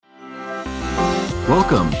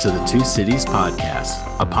Welcome to the Two Cities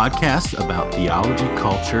Podcast, a podcast about theology,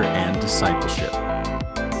 culture, and discipleship.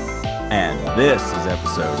 And this is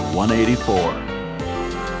episode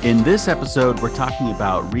 184. In this episode, we're talking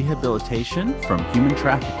about rehabilitation from human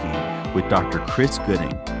trafficking with Dr. Chris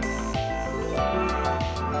Gooding.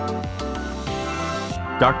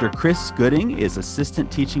 Dr. Chris Gooding is assistant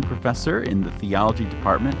teaching professor in the theology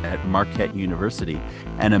department at Marquette University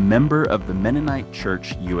and a member of the Mennonite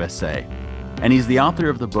Church USA. And he's the author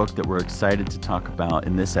of the book that we're excited to talk about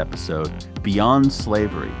in this episode, Beyond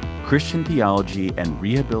Slavery, Christian Theology and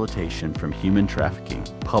Rehabilitation from Human Trafficking,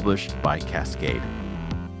 published by Cascade.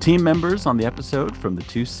 Team members on the episode from the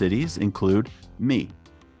two cities include me,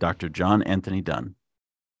 Dr. John Anthony Dunn.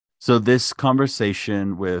 So this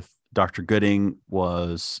conversation with Dr. Gooding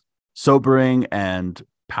was sobering and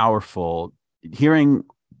powerful. Hearing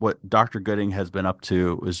what Dr. Gooding has been up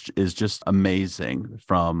to is just amazing,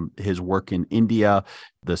 from his work in India,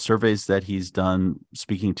 the surveys that he's done,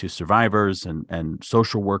 speaking to survivors and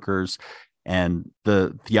social workers, and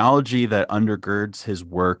the theology that undergirds his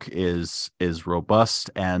work is robust,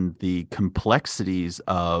 and the complexities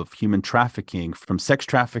of human trafficking, from sex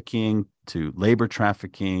trafficking to labor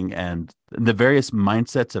trafficking, and the various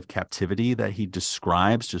mindsets of captivity that he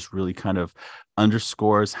describes just really kind of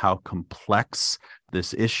underscores how complex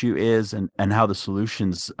this issue is, and how the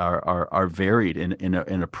solutions are varied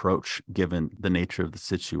in approach given the nature of the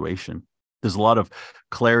situation. There's a lot of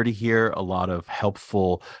clarity here, a lot of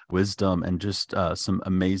helpful wisdom, and just some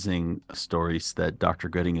amazing stories that Dr.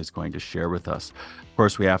 Gooding is going to share with us. Of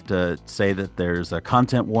course, we have to say that there's a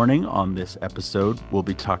content warning on this episode. We'll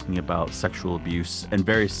be talking about sexual abuse and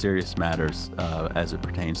very serious matters as it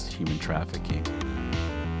pertains to human trafficking.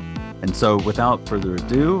 And so without further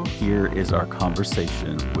ado, here is our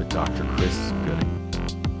conversation with Dr. Chris Gooding.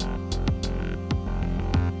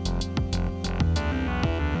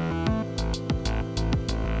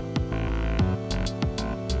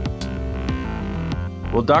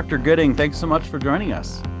 Well, Dr. Gooding, thanks so much for joining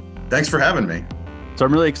us. Thanks for having me. So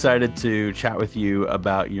I'm really excited to chat with you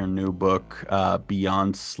about your new book,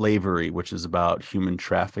 Beyond Slavery, which is about human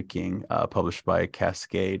trafficking, published by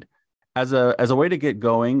Cascade. As a way to get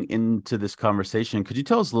going into this conversation, could you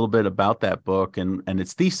tell us a little bit about that book and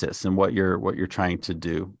its thesis and what you're trying to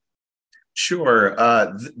do? Sure.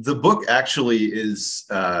 The book actually is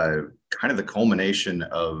kind of the culmination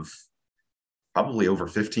of probably over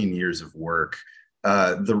 15 years of work.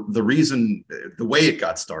 The reason, the way it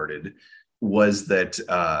got started was that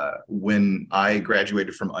when I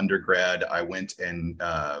graduated from undergrad, I went and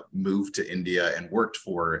moved to India and worked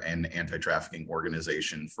for an anti-trafficking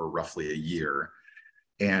organization for roughly a year.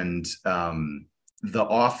 And the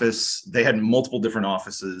office, they had multiple different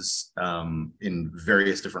offices in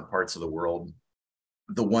various different parts of the world.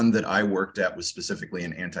 The one that I worked at was specifically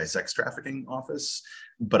an anti-sex trafficking office,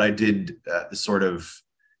 but I did sort of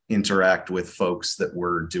interact with folks that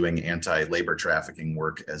were doing anti-labor trafficking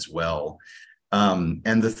work as well. And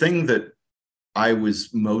the thing that I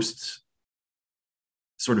was most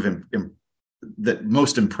sort of that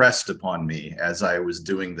most impressed upon me as I was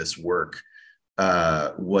doing this work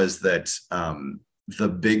was that the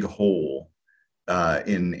big hole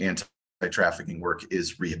in anti-trafficking work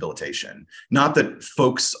is rehabilitation. Not that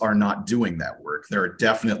folks are not doing that work. There are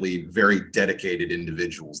definitely very dedicated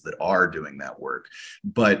individuals that are doing that work.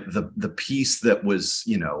 But the piece that was,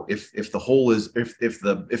 if the hole is, if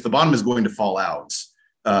the bottom is going to fall out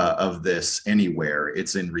of this anywhere,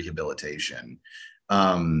 it's in rehabilitation.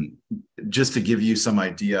 Just to give you some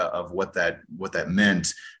idea of what that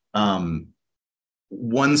meant,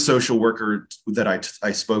 one social worker that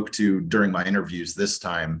I spoke to during my interviews this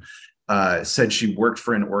time said she worked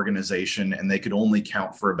for an organization and they could only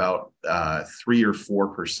count for about 3 or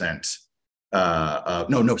 4%.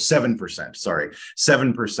 7%. Sorry,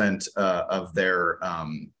 7% of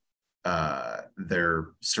their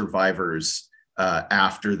survivors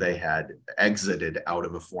after they had exited out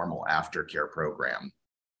of a formal aftercare program.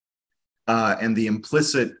 And the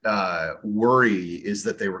implicit worry is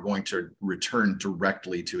that they were going to return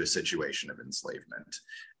directly to a situation of enslavement.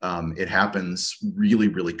 It happens really,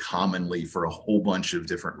 really commonly for a whole bunch of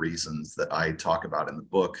different reasons that I talk about in the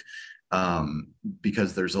book,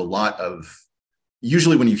 because there's a lot of,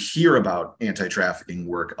 usually when you hear about anti-trafficking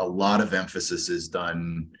work, a lot of emphasis is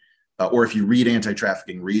done, or if you read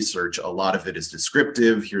anti-trafficking research, a lot of it is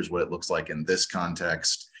descriptive. Here's what it looks like in this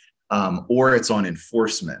context, or it's on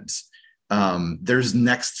enforcement. there's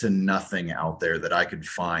next to nothing out there that I could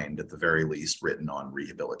find, at the very least, written on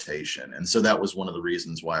rehabilitation. And so that was one of the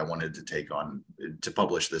reasons why I wanted to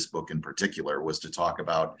publish this book in particular, was to talk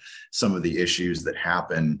about some of the issues that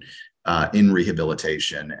happen in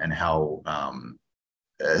rehabilitation, and how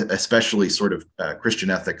especially sort of Christian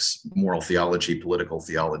ethics, moral theology, political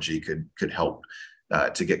theology could help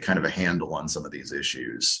to get kind of a handle on some of these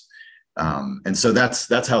issues. And so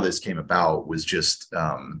that's how this came about, was just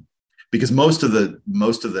because most of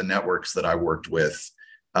the networks that I worked with,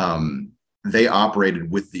 they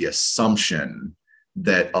operated with the assumption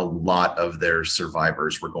that a lot of their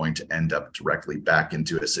survivors were going to end up directly back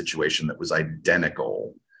into a situation that was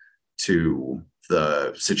identical to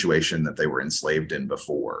the situation that they were enslaved in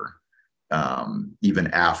before, even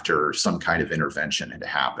after some kind of intervention had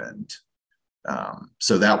happened.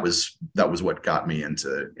 So that was what got me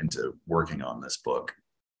into working on this book.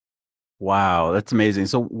 Wow, that's amazing.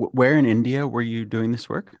 So where in India were you doing this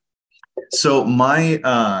work? So my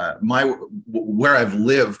where I've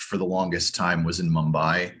lived for the longest time was in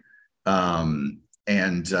Mumbai.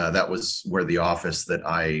 And that was where the office that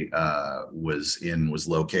I was in was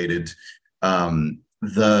located.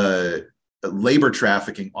 The labor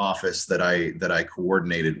trafficking office that I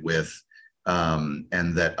coordinated with,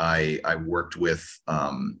 and that I worked with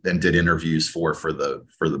and did interviews for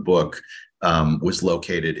the book, was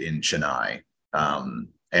located in Chennai.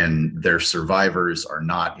 And their survivors are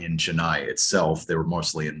not in Chennai itself. They were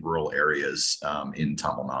mostly in rural areas in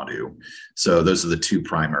Tamil Nadu. So those are the two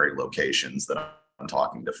primary locations that I'm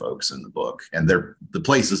talking to folks in the book, and they're the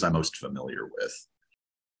places I'm most familiar with.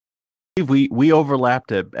 We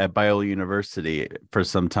overlapped at Biola University for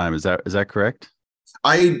some time. Is that correct?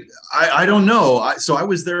 I don't know. So I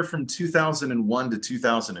was there from 2001 to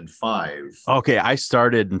 2005. Okay, I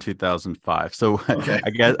started in 2005, so Okay.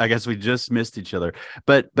 I guess we just missed each other.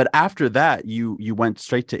 But after that, you went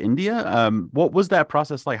straight to India. What was that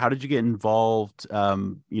process like? How did you get involved?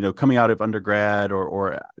 Coming out of undergrad,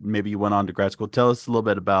 or maybe you went on to grad school. Tell us a little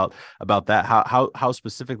bit about that. How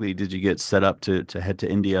specifically did you get set up to head to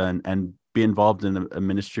India and be involved in a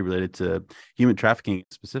ministry related to human trafficking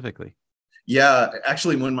specifically? Yeah,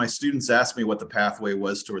 actually, when my students ask me what the pathway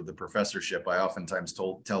was toward the professorship, I oftentimes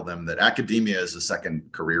tell them that academia is a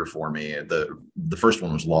second career for me. The first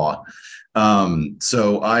one was law.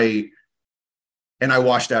 So I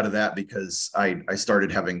washed out of that because I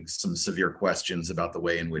started having some severe questions about the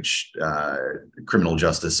way in which criminal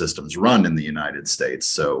justice systems run in the United States.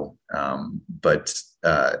 So, but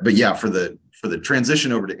yeah, for the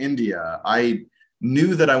transition over to India, I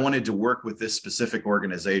knew that I wanted to work with this specific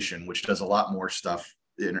organization, which does a lot more stuff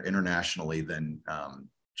internationally than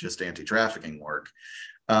just anti-trafficking work.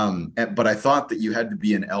 But I thought that you had to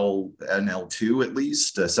be an L2, at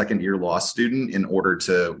least a second year law student, in order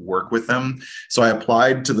to work with them. So I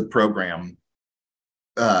applied to the program,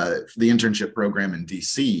 the internship program in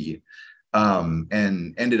DC,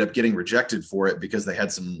 and ended up getting rejected for it because they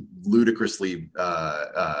had some ludicrously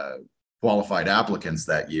qualified applicants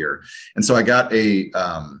that year. And so I got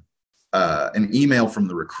an email from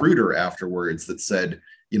the recruiter afterwards that said,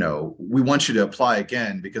 we want you to apply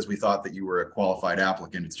again because we thought that you were a qualified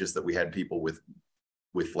applicant. It's just that we had people with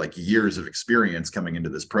like years of experience coming into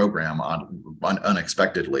this program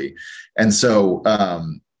unexpectedly. And so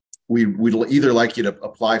we'd either like you to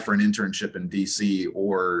apply for an internship in DC,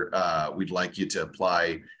 or we'd like you to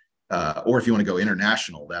apply, or if you want to go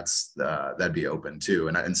international, that'd be open too.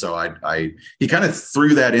 And so he kind of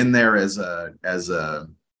threw that in there as a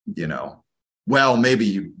well, maybe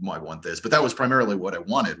you might want this, but that was primarily what I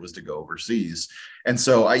wanted, was to go overseas. And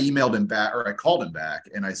so I emailed him back, or I called him back,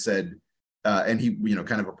 and I said, and he,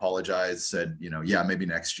 kind of apologized, said, yeah, maybe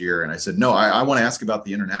next year. And I said, no, I want to ask about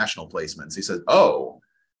the international placements. He said, oh,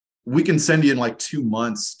 we can send you in like 2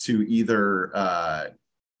 months to either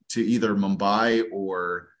Mumbai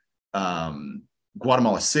or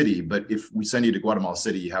Guatemala City. But if we send you to Guatemala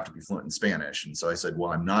City, you have to be fluent in Spanish. And so I said,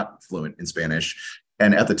 well, I'm not fluent in Spanish.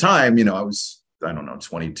 And at the time, I was, I don't know,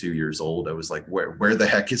 22 years old. I was like, where the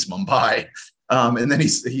heck is Mumbai? And then he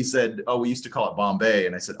said, oh, we used to call it Bombay.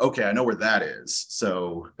 And I said, okay, I know where that is.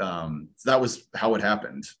 So that was how it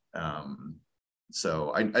happened.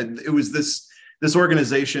 So it was this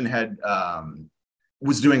organization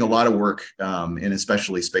was doing a lot of work in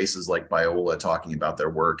especially spaces like Biola, talking about their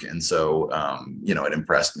work. And so, it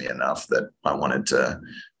impressed me enough that I wanted to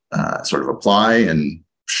sort of apply. And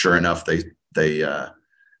sure enough, they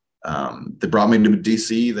brought me to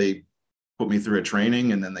DC. They put me through a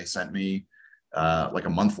training, and then they sent me like a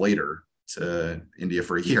month later to India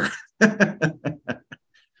for a year.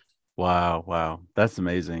 Wow. That's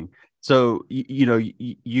amazing. So,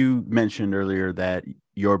 you mentioned earlier that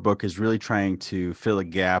your book is really trying to fill a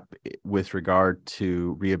gap with regard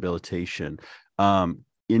to rehabilitation. And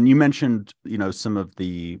you mentioned, some of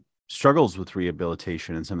the struggles with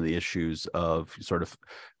rehabilitation and some of the issues of sort of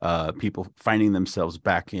people finding themselves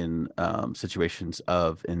back in situations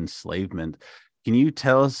of enslavement. Can you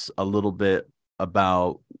tell us a little bit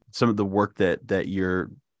about some of the work that you're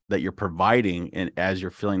providing and as you're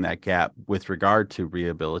filling that gap with regard to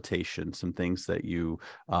rehabilitation, some things that you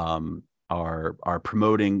are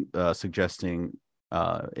promoting, suggesting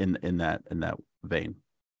in that vein?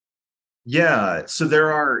 Yeah, so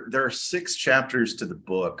there are six chapters to the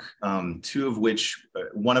book, two of which,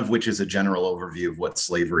 one of which is a general overview of what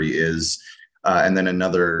slavery is, and then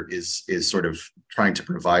another is sort of trying to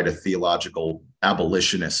provide a theological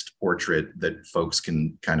abolitionist portrait that folks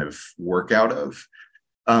can kind of work out of.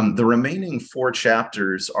 The remaining four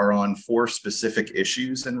chapters are on four specific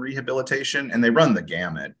issues in rehabilitation, and they run the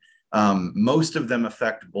gamut. Most of them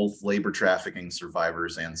affect both labor trafficking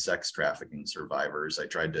survivors and sex trafficking survivors. I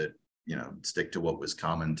tried to, stick to what was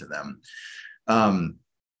common to them. And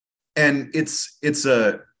it's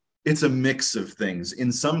a mix of things.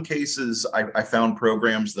 In some cases, I found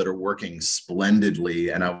programs that are working splendidly,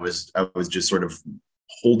 and I was just sort of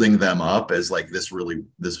holding them up as like this really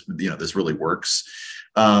works.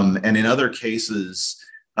 And in other cases,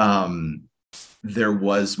 there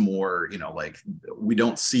was more, like we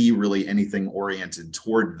don't see really anything oriented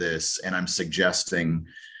toward this, and I'm suggesting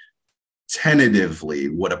tentatively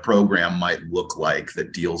what a program might look like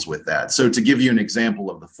that deals with that. So to give you an example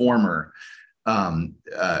of the former,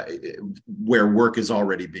 where work is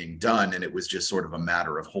already being done, and it was just sort of a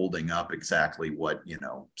matter of holding up exactly what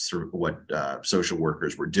social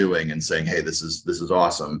workers were doing and saying, "Hey, this is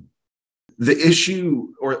awesome." The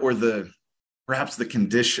issue, or the perhaps the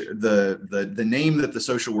condition, the name that the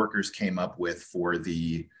social workers came up with for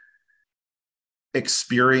the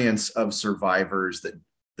experience of survivors that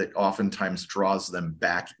oftentimes draws them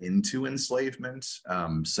back into enslavement.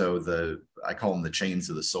 So I call them the chains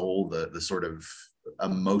of the soul, the sort of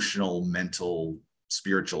emotional, mental,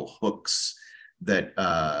 spiritual hooks that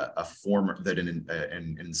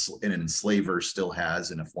an enslaver still has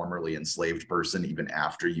in a formerly enslaved person, even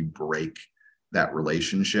after you break that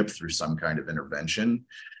relationship through some kind of intervention.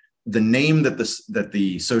 The name that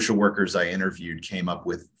the social workers I interviewed came up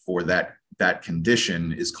with for that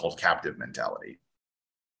condition is called captive mentality.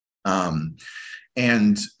 And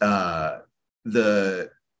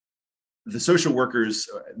the social workers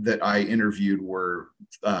that I interviewed were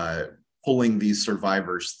pulling these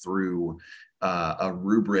survivors through a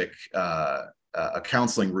rubric, a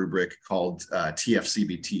counseling rubric called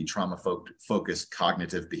TFCBT, Trauma Focused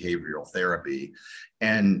Cognitive Behavioral Therapy.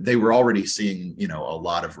 And they were already seeing, a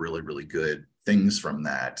lot of really, really good things from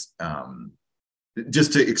that.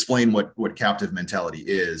 Just to explain what captive mentality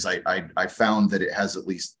is, I found that it has, at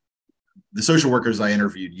least the social workers I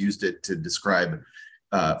interviewed used it to describe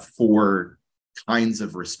four kinds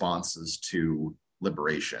of responses to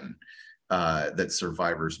liberation that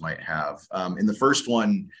survivors might have. In the first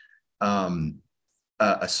one,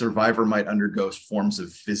 a survivor might undergo forms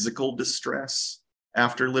of physical distress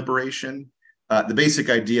after liberation. The basic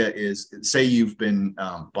idea is, say you've been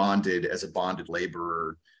bonded as a bonded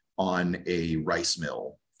laborer on a rice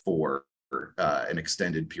mill for an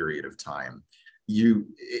extended period of time.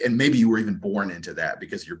 And maybe you were even born into that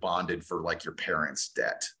because you're bonded for like your parents'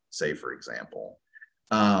 debt, say, for example.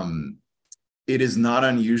 It is not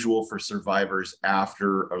unusual for survivors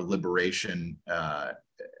after a liberation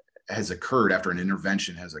has occurred, after an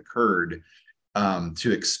intervention has occurred,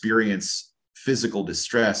 to experience physical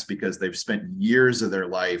distress because they've spent years of their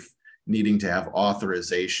life needing to have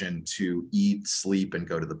authorization to eat, sleep, and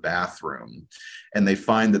go to the bathroom. And they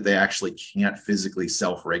find that they actually can't physically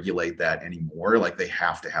self-regulate that anymore. Like they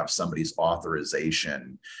have to have somebody's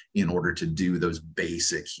authorization in order to do those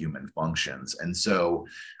basic human functions. And so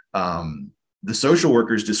the social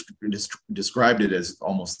workers described it as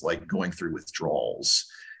almost like going through withdrawals.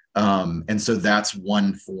 And so that's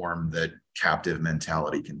one form that captive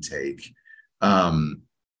mentality can take.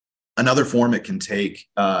 Another form it can take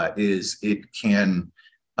is a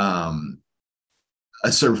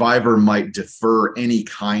survivor might defer any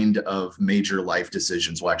kind of major life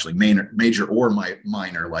decisions, well, actually major or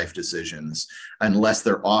minor life decisions, unless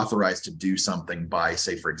they're authorized to do something by,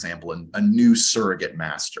 say, for example, a new surrogate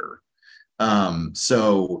master.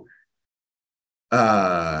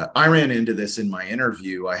 I ran into this in my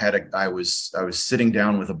interview. I was sitting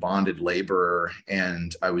down with a bonded laborer,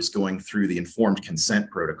 and I was going through the informed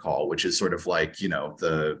consent protocol, which is sort of like,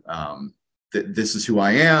 this is who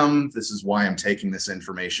I am. This is why I'm taking this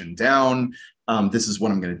information down. This is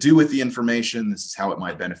what I'm going to do with the information. This is how it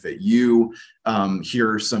might benefit you.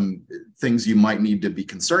 Here are some things you might need to be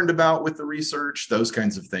concerned about with the research. Those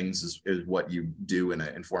kinds of things is what you do in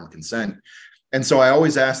an informed consent. And so I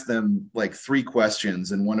always ask them like 3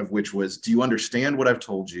 questions, and one of which was, do you understand what I've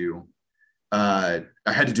told you? I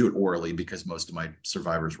had to do it orally because most of my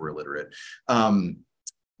survivors were illiterate.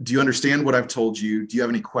 Do you understand what I've told you? Do you have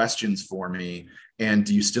any questions for me? And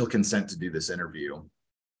do you still consent to do this interview?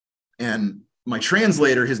 And my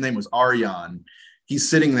translator, his name was Aryan. He's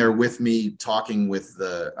sitting there with me talking with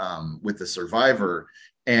the survivor.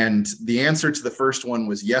 And the answer to the first one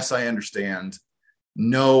was, yes, I understand.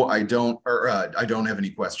 No, I don't, or I don't have any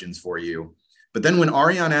questions for you. But then when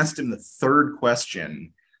Aryan asked him the 3rd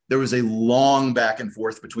question, there was a long back and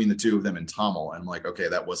forth between the 2 of them in Tamil. I'm like, okay,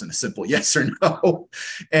 that wasn't a simple yes or no.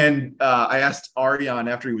 And I asked Aryan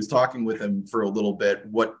after he was talking with him for a little bit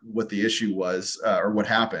what the issue was or what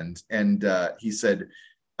happened. And he said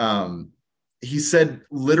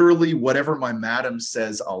literally, whatever my madam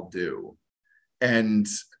says, I'll do. And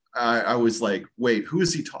I was like, wait, who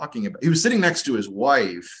is he talking about? He was sitting next to his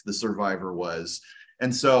wife, the survivor was.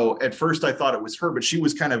 And so at first I thought it was her, but she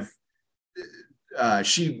was kind of,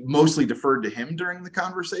 she mostly deferred to him during the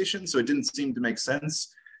conversation, so it didn't seem to make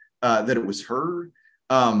sense that it was her.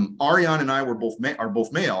 Aryan and I are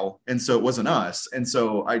both male, and so it wasn't us. And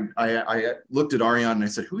so I looked at Aryan and I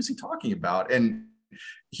said, "Who is he talking about?" And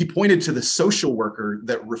he pointed to the social worker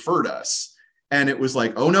that referred us, and it was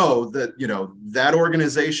like, "Oh no, that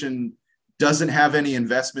organization doesn't have any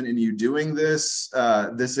investment in you doing this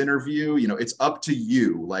interview. It's up to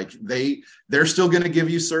you. Like they're still going to give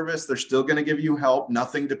you service. They're still going to give you help.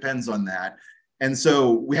 Nothing depends on that." And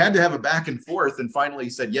so we had to have a back and forth. And finally he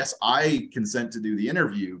said, yes, I consent to do the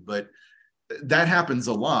interview. But that happens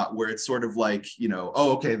a lot where it's sort of like,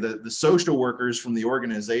 oh, okay, the social workers from the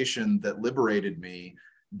organization that liberated me,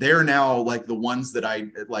 they're now like the ones that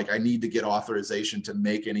I need to get authorization to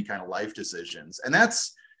make any kind of life decisions. And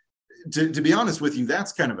that's, to be honest with you,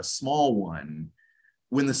 that's kind of a small one.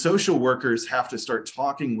 When the social workers have to start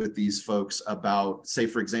talking with these folks about, say,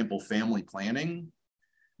 for example, family planning,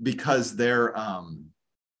 because they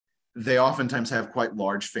oftentimes have quite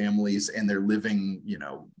large families and they're living,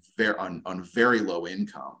 on very low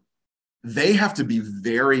income. They have to be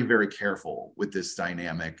very, very careful with this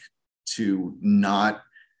dynamic to not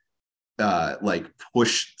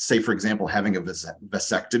push, say, for example, having a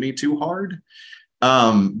vasectomy too hard.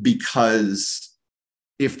 Because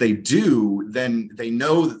if they do, then they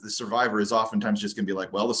know that the survivor is oftentimes just going to be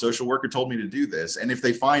like, well, the social worker told me to do this. And if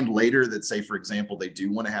they find later that, say, for example, they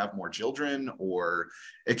do want to have more children, or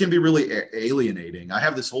it can be really alienating. I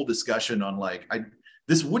have this whole discussion on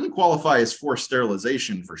this wouldn't qualify as forced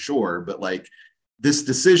sterilization for sure, but this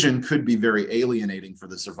decision could be very alienating for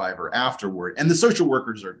the survivor afterward. And the social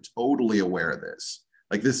workers are totally aware of this.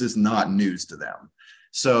 This is not news to them.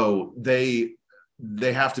 So they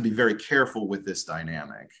have to be very careful with this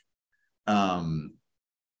dynamic. The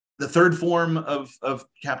third form of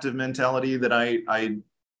captive mentality that I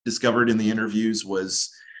discovered in the interviews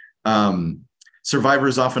was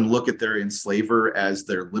survivors often look at their enslaver as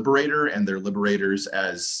their liberator and their liberators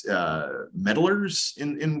as meddlers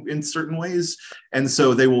in certain ways. And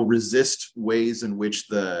so they will resist ways in which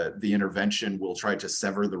the intervention will try to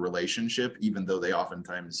sever the relationship, even though they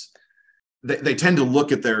oftentimes they tend to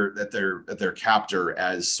look at their captor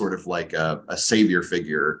as sort of like a savior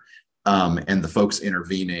figure, and the folks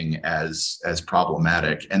intervening as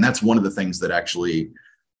problematic. And that's one of the things that actually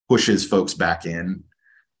pushes folks back in.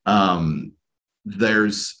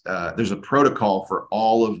 There's a protocol for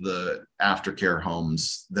all of the aftercare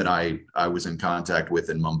homes that I was in contact with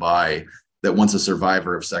in Mumbai, that once a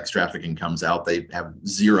survivor of sex trafficking comes out, they have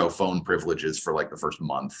 0 phone privileges for the first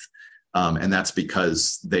month. And that's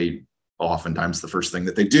because oftentimes the first thing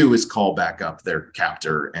that they do is call back up their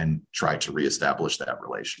captor and try to reestablish that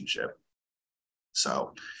relationship.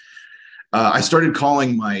 So I started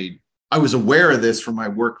calling I was aware of this from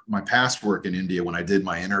my past work in India when I did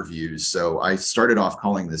my interviews. So I started off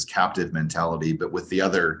calling this captive mentality, but with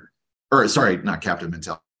not captive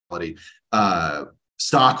mentality,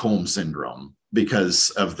 Stockholm syndrome,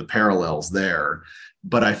 because of the parallels there.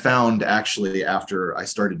 But I found actually after I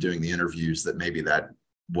started doing the interviews that maybe that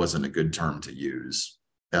wasn't a good term to use,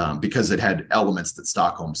 because it had elements that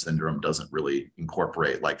Stockholm syndrome doesn't really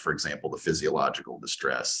incorporate, like, for example, the physiological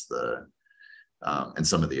distress, and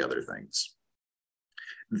some of the other things.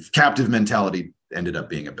 Captive mentality ended up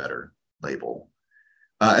being a better label.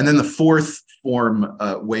 And then the fourth form,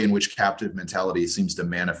 way in which captive mentality seems to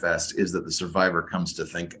manifest is that the survivor comes to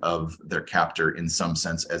think of their captor in some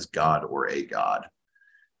sense as God or a God,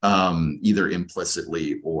 either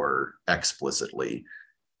implicitly or explicitly.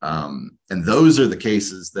 And those are the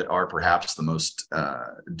cases that are perhaps the most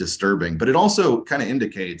disturbing. But it also kind of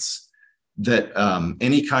indicates that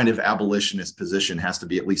any kind of abolitionist position has to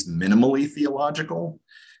be at least minimally theological,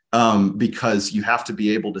 because you have to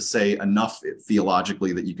be able to say enough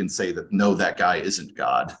theologically that you can say that, no, that guy isn't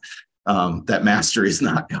God. That master is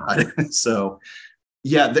not God. So,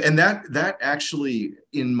 yeah, and that actually,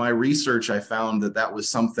 in my research, I found that was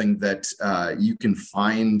something that you can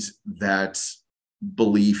find that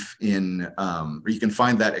belief in, or you can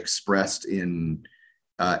find that expressed in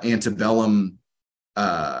antebellum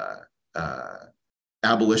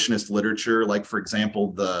abolitionist literature, like, for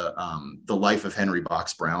example, the Life of Henry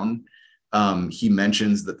Box Brown. He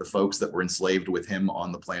mentions that the folks that were enslaved with him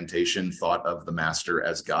on the plantation thought of the master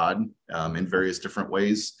as God, in various different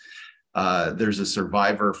ways. There's a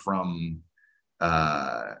survivor from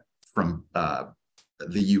the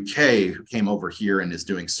UK who came over here and is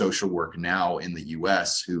doing social work now in the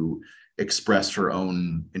US, who expressed her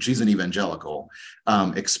own, and she's an evangelical,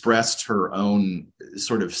 expressed her own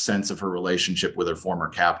sort of sense of her relationship with her former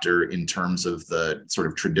captor in terms of the sort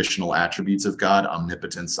of traditional attributes of God: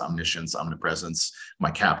 omnipotence, omniscience, omnipresence.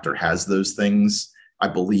 My captor has those things. I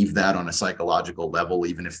believe that on a psychological level,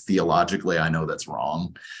 even if theologically I know that's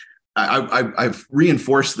wrong. I've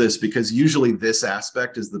reinforced this because usually this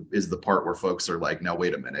aspect is the part where folks are like, no,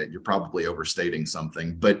 wait a minute, you're probably overstating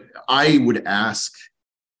something. But I would ask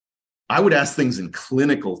things in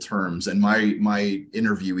clinical terms, and my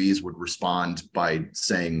interviewees would respond by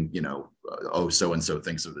saying, oh, so and so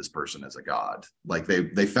thinks of this person as a god. Like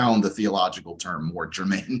they found the theological term more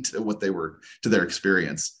germane to their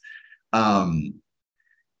experience.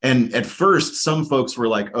 And at first, some folks were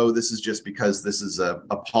like, oh, this is just because this is a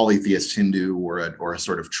polytheist Hindu or a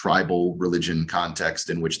sort of tribal religion context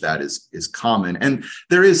in which that is common. And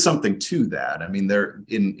there is something to that. I mean, there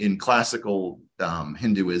in classical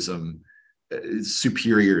Hinduism,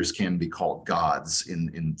 superiors can be called gods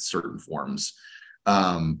in certain forms.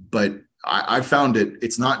 But I found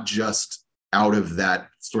it's not just out of that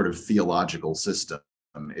sort of theological system.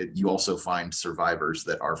 You also find survivors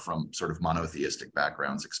that are from sort of monotheistic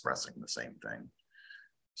backgrounds expressing the same thing.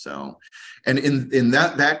 So, and in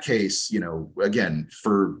that case, again,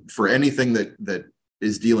 for anything that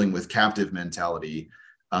is dealing with captive mentality,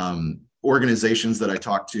 organizations that I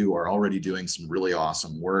talk to are already doing some really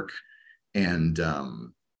awesome work. And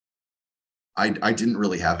I didn't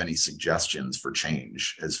really have any suggestions for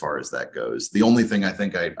change as far as that goes. The only thing I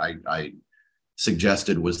think I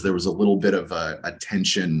suggested was there was a little bit of a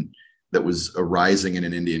tension that was arising in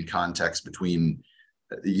an Indian context between,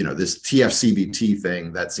 this TFCBT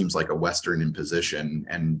thing that seems like a Western imposition,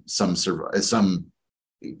 and some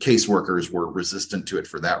caseworkers were resistant to it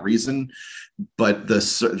for that reason. But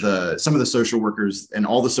some of the social workers and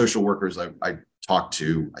all the social workers I talked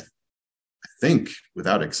to, I think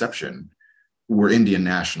without exception, were Indian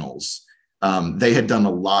nationals. They had done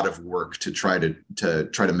a lot of work to try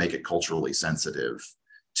to make it culturally sensitive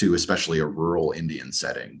to especially a rural Indian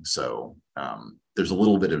setting. So there's a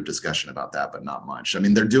little bit of discussion about that, but not much. I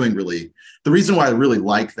mean, the reason why I really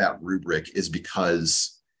like that rubric is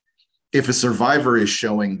because if a survivor is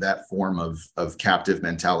showing that form of captive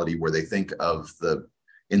mentality where they think of the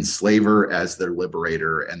enslaver as their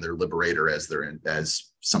liberator and their liberator as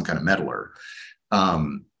some kind of meddler,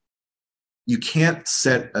 you can't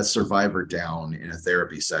set a survivor down in a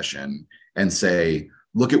therapy session and say,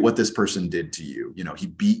 look at what this person did to you. He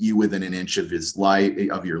beat you within an inch of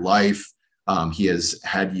your life. He has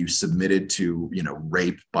had you submitted to,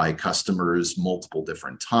 rape by customers multiple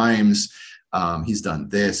different times. He's done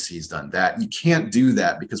this, he's done that. You can't do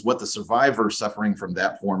that, because what the survivor suffering from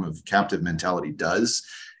that form of captive mentality does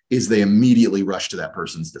is they immediately rush to that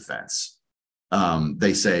person's defense.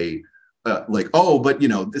 They say, oh, but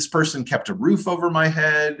this person kept a roof over my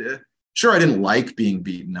head. Sure, I didn't like being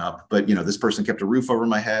beaten up, but this person kept a roof over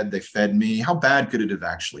my head. They fed me. How bad could it have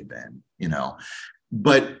actually been?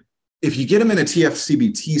 But if you get them in a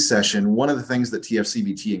TFCBT session, one of the things that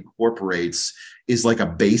TFCBT incorporates is like a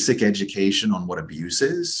basic education on what abuse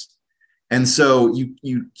is. And so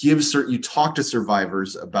you talk to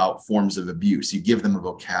survivors about forms of abuse. You give them a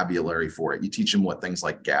vocabulary for it. You teach them what things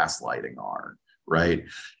like gaslighting are, right?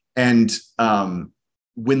 And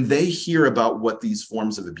when they hear about what these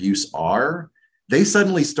forms of abuse are, they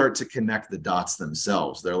suddenly start to connect the dots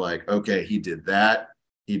themselves. They're like, okay, he did that,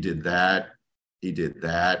 he did that, he did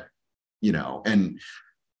that, and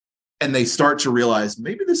and they start to realize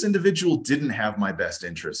maybe this individual didn't have my best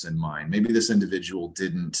interests in mind. Maybe this individual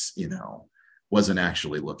didn't, wasn't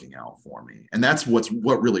actually looking out for me. And that's what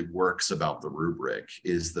really works about the rubric,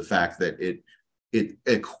 is the fact that it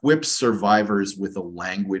equips survivors with a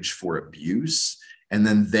language for abuse, and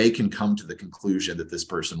then they can come to the conclusion that this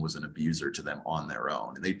person was an abuser to them on their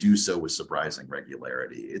own. And they do so with surprising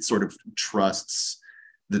regularity. It sort of trusts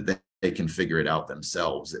that they can figure it out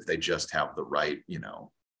themselves if they just have the right,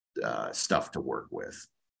 stuff to work with.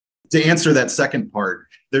 To answer that second part,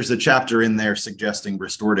 there's a chapter in there suggesting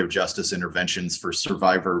restorative justice interventions for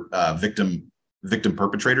survivor victim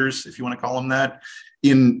perpetrators, if you want to call them that.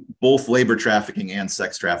 In both labor trafficking and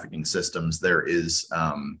sex trafficking systems, there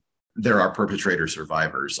are perpetrator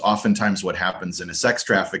survivors. Oftentimes what happens in a sex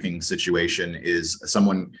trafficking situation is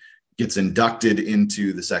someone gets inducted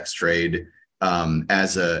into the sex trade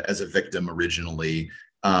as a victim originally.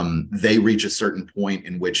 They reach a certain point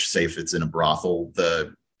in which, say if it's in a brothel,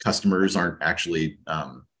 the customers aren't actually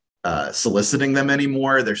soliciting them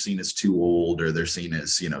anymore. They're seen as too old, or they're seen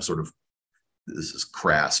as, sort of, this is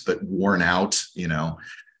crass, but worn out,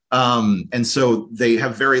 and so they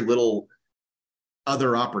have very little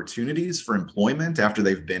other opportunities for employment after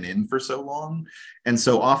they've been in for so long. And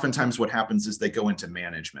so oftentimes what happens is they go into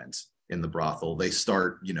management in the brothel. They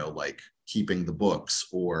start, like keeping the books,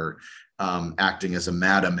 or acting as a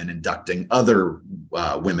madam and inducting other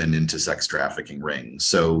women into sex trafficking rings.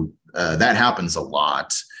 So that happens a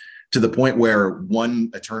lot, to the point where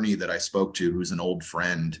one attorney that I spoke to, who's an old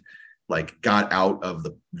friend, like got out of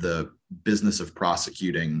the business of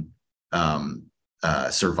prosecuting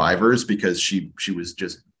survivors because she was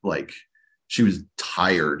just like, she was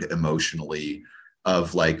tired emotionally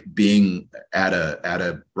of like being at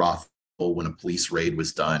a brothel when a police raid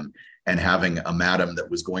was done, and having a madam that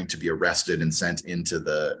was going to be arrested and sent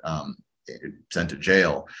to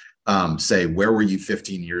jail say, where were you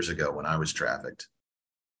 15 years ago when I was trafficked?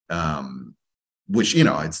 Which,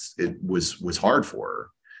 it was hard for her.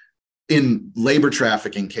 In labor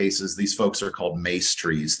trafficking cases, these folks are called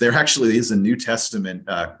maestries. There actually is a New Testament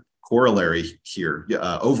corollary here,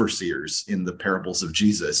 overseers in the parables of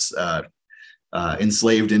Jesus,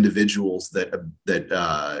 enslaved individuals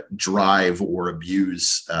that drive or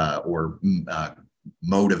abuse or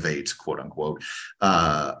motivate, quote unquote,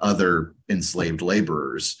 other enslaved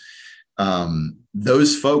laborers.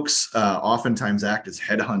 Those folks oftentimes act as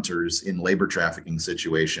headhunters in labor trafficking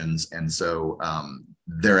situations, and so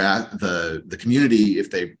they're at the community. If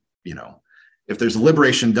there's a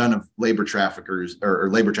liberation done of labor traffickers or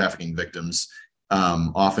labor trafficking victims,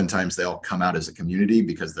 oftentimes they all come out as a community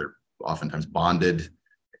because they're oftentimes bonded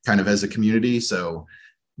kind of as a community. So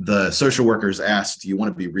the social workers asked, do you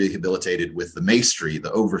want to be rehabilitated with the maestri,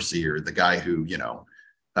 the overseer, the guy who,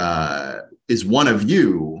 is one of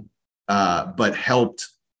you, but helped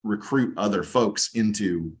recruit other folks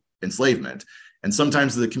into enslavement? And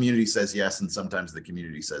sometimes the community says yes, and sometimes the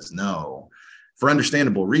community says no, for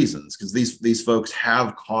understandable reasons, because these folks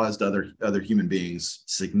have caused other human beings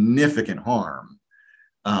significant harm.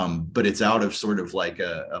 But it's out of sort of like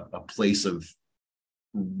a place of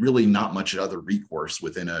really not much other recourse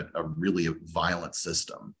within a really violent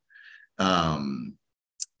system. And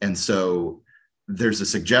so there's a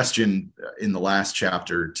suggestion in the last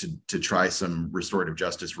chapter to try some restorative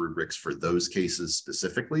justice rubrics for those cases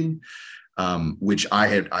specifically, which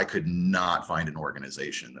I could not find an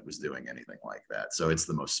organization that was doing anything like that. So it's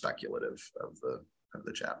the most speculative of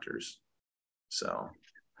the chapters. So.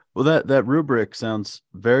 Well, that rubric sounds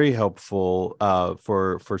very helpful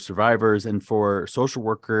for survivors and for social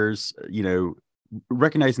workers,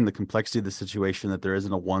 recognizing the complexity of the situation, that there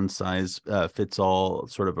isn't a one size fits all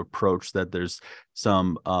sort of approach, that there's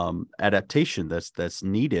some adaptation that's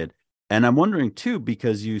needed. And I'm wondering too,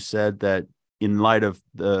 because you said that in light of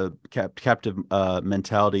the captive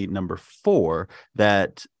mentality number 4,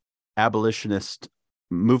 that abolitionist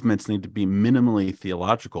movements need to be minimally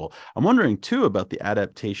theological. I'm wondering too about the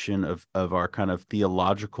adaptation of our kind of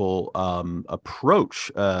theological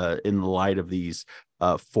approach in light of these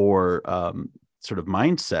 4 sort of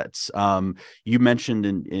mindsets. You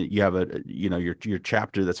mentioned you have your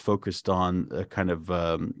chapter that's focused on a kind of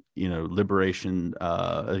liberation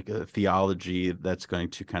theology that's going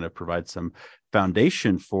to kind of provide some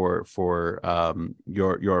foundation for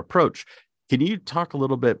your approach. Can you talk a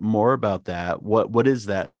little bit more about that? What is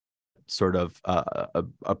that sort of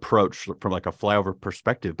approach from like a flyover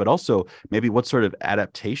perspective, but also maybe what sort of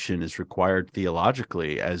adaptation is required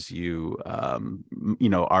theologically as you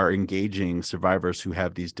are engaging survivors who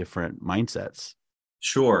have these different mindsets?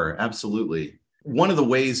 Sure, absolutely. One of the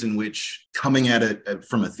ways in which coming at it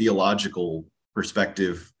from a theological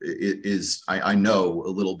perspective is, I know, a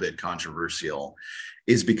little bit controversial,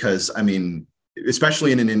 is because, I mean,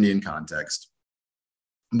 especially in an Indian context,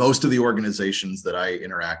 most of the organizations that I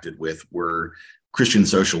interacted with were Christian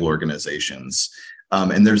social organizations.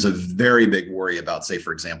 And there's a very big worry about, say,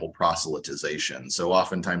 for example, proselytization. So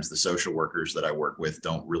oftentimes the social workers that I work with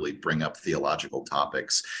don't really bring up theological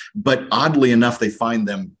topics, but oddly enough, they find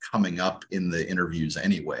them coming up in the interviews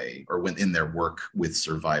anyway, or when in their work with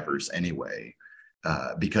survivors anyway.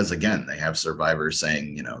 Because again, they have survivors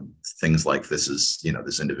saying, you know, things like, this is, you know,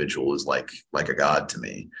 this individual is like a god to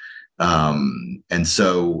me. And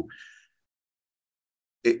so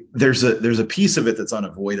there's a piece of it that's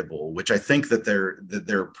unavoidable, which I think that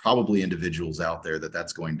there are probably individuals out there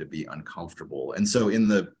that's going to be uncomfortable. And so in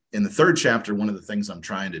the third chapter, one of the things I'm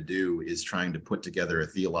trying to do is trying to put together a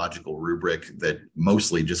theological rubric that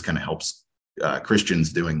mostly just kind of helps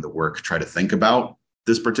Christians doing the work try to think about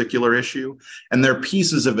this particular issue. And there are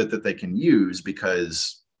pieces of it that they can use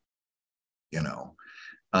because, you know,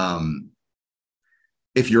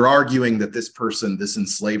 if you're arguing that this person, this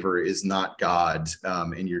enslaver, is not God,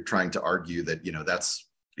 and you're trying to argue that, you know, that's,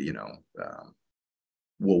 you know,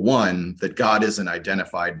 well, one, that God isn't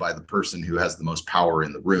identified by the person who has the most power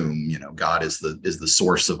in the room. You know, God is the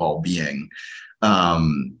source of all being.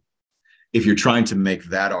 If you're trying to make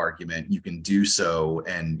that argument, you can do so,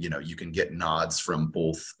 and, you know, you can get nods from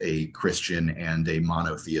both a Christian and a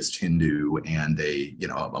monotheist Hindu and a, you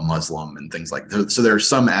know, a Muslim and things like that. So there are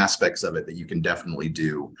some aspects of it that you can definitely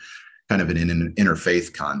do kind of in an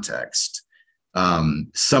interfaith context.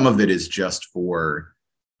 Some of it is just for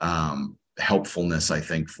helpfulness, I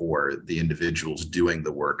think, for the individuals doing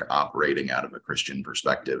the work operating out of a Christian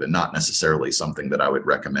perspective, and not necessarily something that I would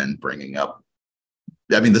recommend bringing up.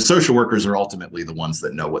 I mean, the social workers are ultimately the ones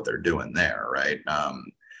that know what they're doing there, right?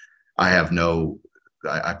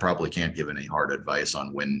 I probably can't give any hard advice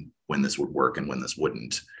on when this would work and when this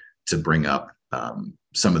wouldn't, to bring up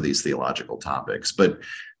some of these theological topics. But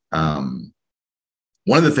one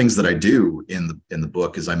of the things that I do in the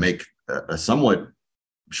book is I make a somewhat,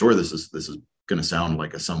 I'm sure this is going to sound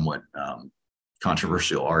like a somewhat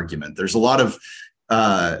controversial argument. There's a lot of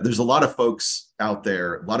folks out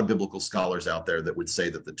there, a lot of biblical scholars out there, that would say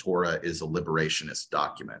that the Torah is a liberationist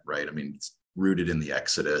document, right? I mean, it's rooted in the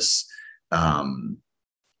Exodus, and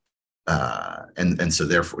so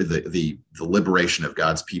therefore the liberation of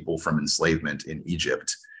God's people from enslavement in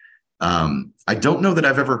Egypt. I don't know that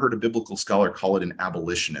I've ever heard a biblical scholar call it an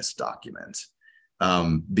abolitionist document,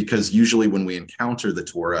 because usually when we encounter the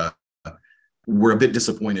Torah, we're a bit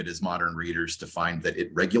disappointed as modern readers to find that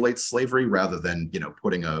it regulates slavery rather than, you know,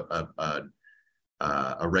 putting a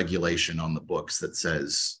regulation on the books that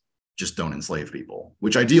says just don't enslave people,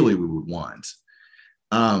 which ideally we would want.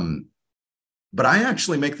 But I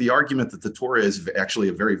actually make the argument that the Torah is actually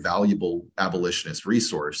a very valuable abolitionist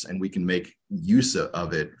resource, and we can make use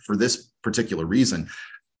of it for this particular reason.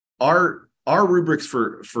 Our rubrics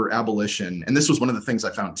for abolition, and this was one of the things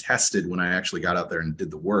I found tested when I actually got out there and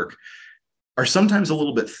did the work, are sometimes a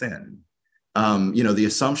little bit thin. You know, the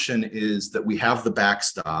assumption is that we have the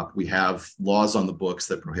backstop, we have laws on the books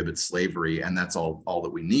that prohibit slavery, and that's all that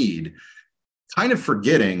we need. Kind of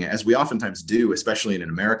forgetting, as we oftentimes do, especially in an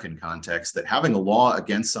American context, that having a law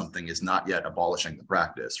against something is not yet abolishing the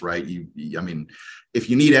practice, right? I mean, if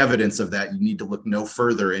you need evidence of that, you need to look no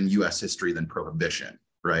further in U.S. history than prohibition,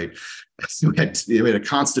 right? We had a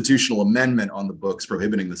constitutional amendment on the books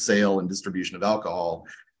prohibiting the sale and distribution of alcohol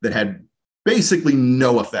that had basically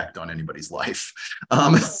no effect on anybody's life. I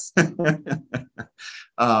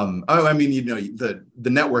mean, you know, the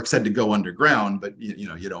networks had to go underground, but you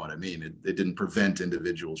know what I mean. It didn't prevent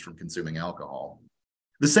individuals from consuming alcohol.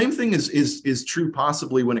 The same thing is true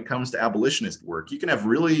possibly when it comes to abolitionist work. You can have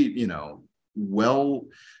really, you know,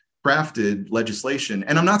 well-crafted legislation,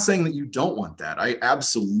 and I'm not saying that you don't want that. I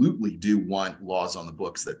absolutely do want laws on the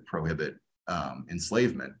books that prohibit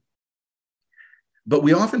enslavement. But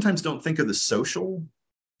we oftentimes don't think of the social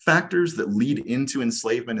factors that lead into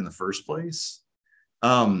enslavement in the first place.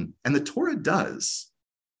 And the Torah does,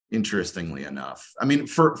 interestingly enough. I mean,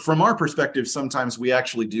 from our perspective, sometimes we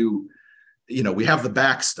actually do, you know, we have the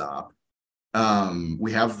backstop.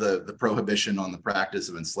 We have the prohibition on the practice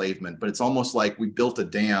of enslavement, but it's almost like we built a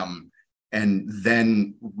dam and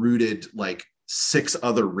then rooted like 6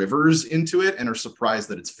 other rivers into it and are surprised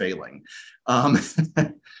that it's failing.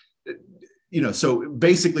 You know, so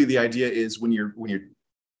basically the idea is when you're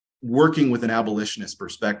working with an abolitionist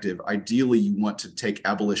perspective, ideally you want to take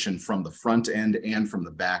abolition from the front end and from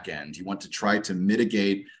the back end. You want to try to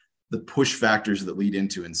mitigate the push factors that lead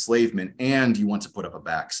into enslavement, and you want to put up a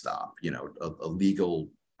backstop, you know, a legal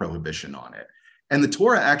prohibition on it. And the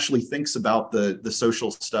Torah actually thinks about the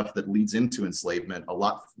social stuff that leads into enslavement a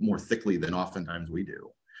lot more thickly than oftentimes we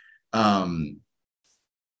do.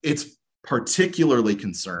 It's particularly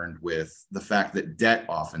concerned with the fact that debt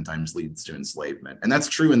oftentimes leads to enslavement. And that's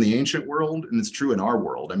true in the ancient world, and it's true in our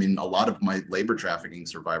world. I mean, a lot of my labor trafficking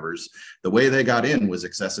survivors, the way they got in was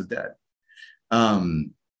excessive debt.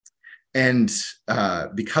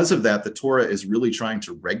 Because of that, the Torah is really trying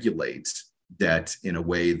to regulate debt in a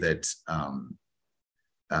way that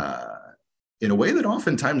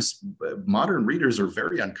oftentimes modern readers are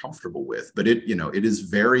very uncomfortable with. But it is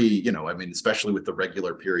very, I mean, especially with the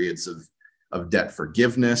regular periods of debt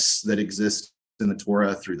forgiveness that exist in the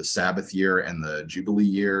Torah through the Sabbath year and the Jubilee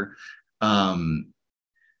year.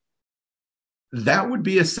 That would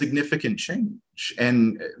be a significant change.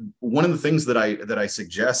 And one of the things that I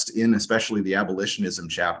suggest in especially the abolitionism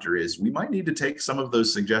chapter is we might need to take some of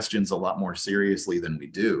those suggestions a lot more seriously than we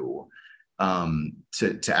do,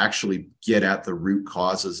 to actually get at the root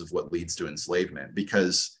causes of what leads to enslavement.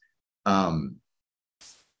 Because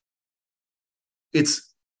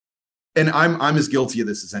it's, and I'm as guilty of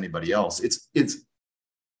this as anybody else. It's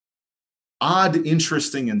odd,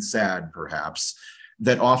 interesting, and sad, perhaps,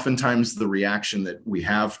 that oftentimes the reaction that we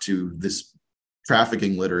have to this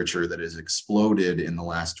trafficking literature that has exploded in the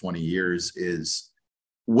last 20 years is,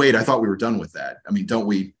 wait, I thought we were done with that. I mean, didn't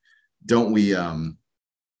we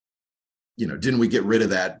get rid of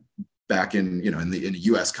that back in the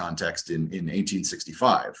US context in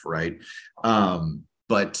 1865, right?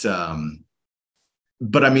 But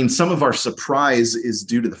I mean, some of our surprise is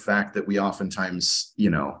due to the fact that we oftentimes,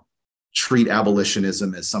 treat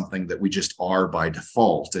abolitionism as something that we just are by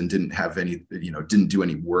default and didn't do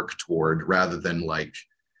any work toward, rather than like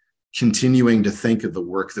continuing to think of the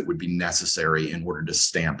work that would be necessary in order to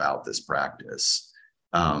stamp out this practice.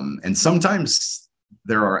 And sometimes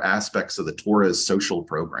there are aspects of the Torah's social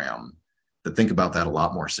program that think about that a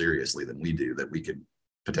lot more seriously than we do, that we could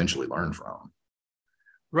potentially learn from.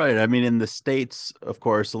 Right. I mean, in the States, of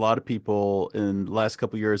course, a lot of people in the last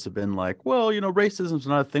couple of years have been like, well, racism's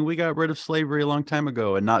not a thing. We got rid of slavery a long time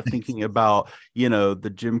ago, and not thinking about,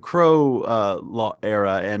 the Jim Crow law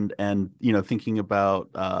era and thinking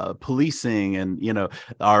about policing and,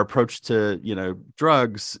 our approach to,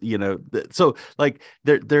 drugs, so like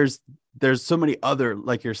there's so many other,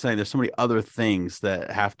 like you're saying, there's so many other things that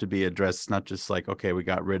have to be addressed. It's not just like, okay, we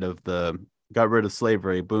got rid of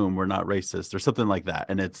slavery, boom, we're not racist or something like that.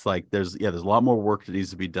 And it's like there's a lot more work that needs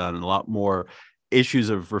to be done, and a lot more issues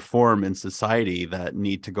of reform in society that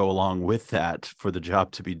need to go along with that for the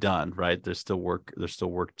job to be done, right? There's still work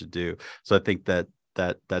to do. So I think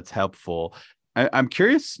that's helpful. I'm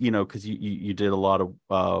curious, because you did a lot of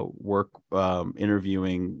work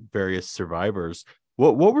interviewing various survivors.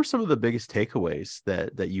 What were some of the biggest takeaways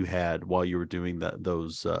that you had while you were doing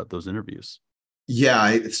those interviews?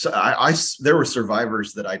 Yeah, there were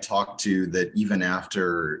survivors that I talked to that even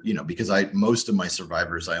after, because most of my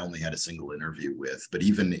survivors I only had a single interview with, but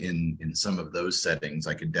even in some of those settings,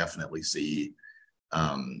 I could definitely see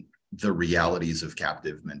the realities of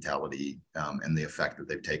captive mentality and the effect that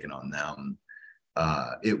they've taken on them.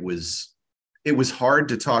 It was hard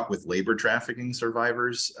to talk with labor trafficking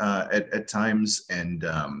survivors at times, and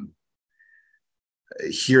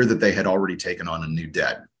hear that they had already taken on a new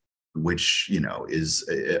debt, which is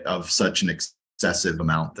of such an excessive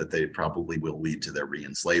amount that they probably will lead to their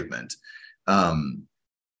re-enslavement. I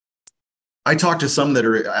talked to some that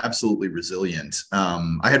are absolutely resilient.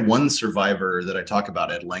 I had one survivor that I talk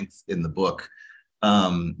about at length in the book,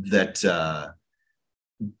 that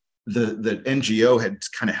the NGO had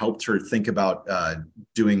kind of helped her think about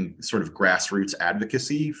doing sort of grassroots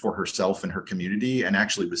advocacy for herself and her community, and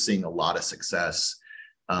actually was seeing a lot of success.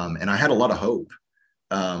 And I had a lot of hope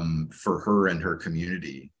for her and her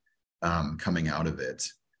community coming out of it,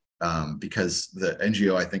 because the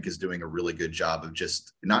NGO, I think, is doing a really good job of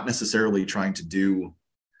just not necessarily trying to do,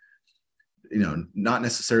 not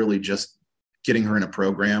necessarily just getting her in a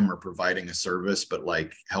program or providing a service, but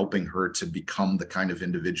like helping her to become the kind of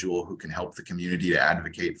individual who can help the community to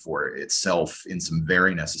advocate for itself in some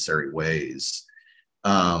very necessary ways.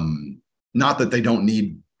 Not that they don't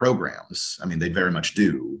need programs. I mean, they very much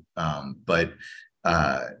do. But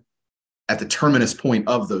at the terminus point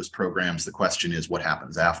of those programs, the question is what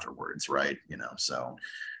happens afterwards, right?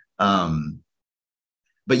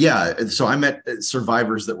 But yeah, so I met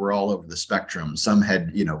survivors that were all over the spectrum. Some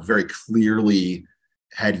had, very clearly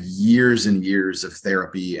had years and years of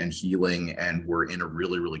therapy and healing and were in a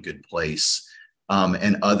really, really good place.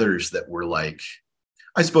 And others that were like,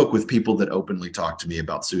 I spoke with people that openly talked to me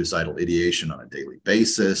about suicidal ideation on a daily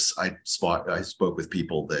basis. I spoke with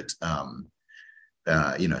people that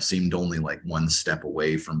seemed only like one step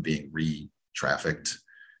away from being re-trafficked.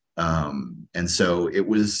 And so it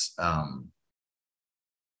was,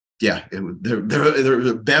 there was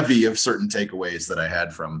a bevy of certain takeaways that I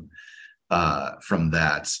had from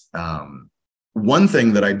that. One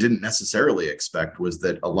thing that I didn't necessarily expect was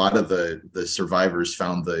that a lot of the survivors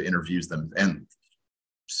found the interviews them, and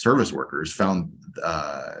service workers found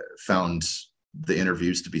the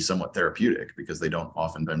interviews to be somewhat therapeutic, because they don't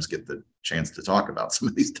oftentimes get the chance to talk about some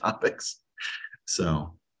of these topics.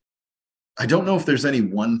 So I don't know if there's any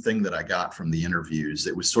one thing that I got from the interviews.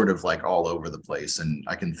 It was sort of like all over the place. And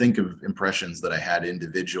I can think of impressions that I had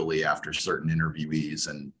individually after certain interviewees,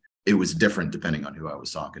 and it was different depending on who I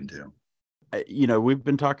was talking to. We've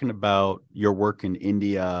been talking about your work in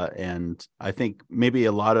India, and I think maybe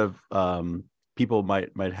a lot of people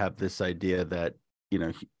might have this idea that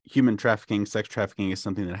human trafficking, sex trafficking is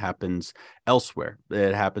something that happens elsewhere.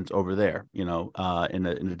 It happens over there, in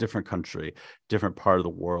a different country, different part of the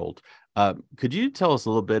world. Could you tell us a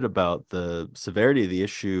little bit about the severity of the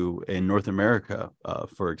issue in North America,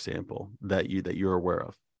 for example, that you're aware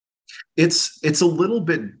of? It's a little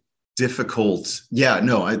bit difficult. Yeah,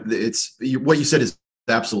 no, it's what you said is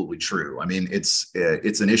absolutely true. I mean, it's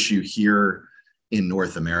an issue here in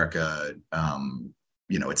North America.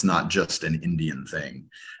 It's not just an Indian thing.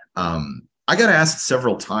 I got asked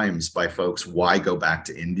several times by folks, why go back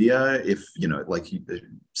to India? If,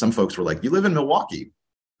 some folks were like, you live in Milwaukee.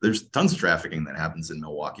 There's tons of trafficking that happens in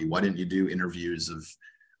Milwaukee. Why didn't you do interviews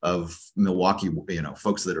of Milwaukee,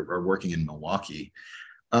 folks that are working in Milwaukee?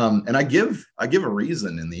 And I give a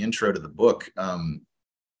reason in the intro to the book.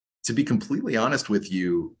 To be completely honest with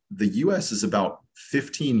you, the US is about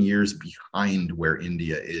 15 years behind where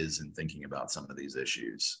India is in thinking about some of these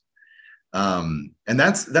issues. And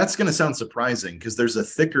that's going to sound surprising, because there's a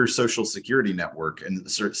thicker social security network and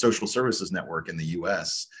social services network in the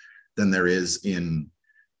US than there is in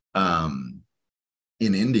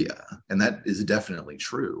India. And that is definitely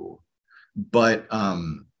true. But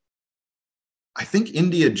I think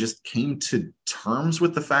India just came to terms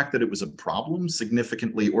with the fact that it was a problem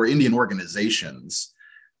significantly, or Indian organizations.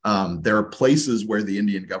 There are places where the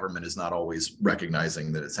Indian government is not always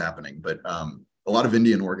recognizing that it's happening, but a lot of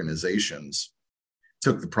Indian organizations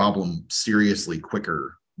took the problem seriously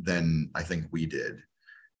quicker than I think we did.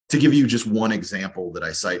 To give you just one example that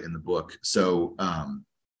I cite in the book. So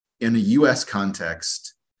in a US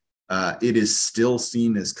context, it is still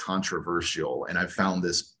seen as controversial. And I've found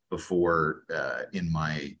this before in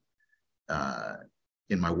my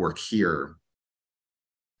work here.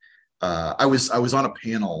 I was on a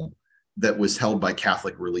panel that was held by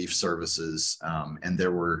Catholic Relief Services, and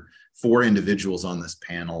there were 4 individuals on this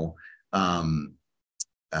panel: a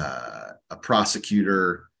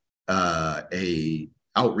prosecutor, a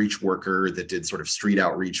outreach worker that did sort of street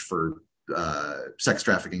outreach for sex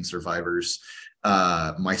trafficking survivors,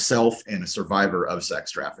 myself, and a survivor of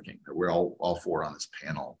sex trafficking. We're all 4 on this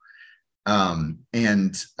panel.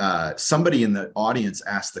 And somebody in the audience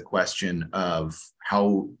asked the question of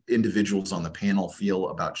how individuals on the panel feel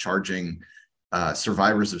about charging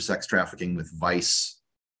survivors of sex trafficking with vice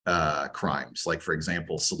crimes, like, for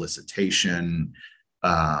example, solicitation,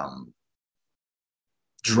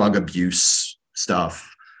 drug abuse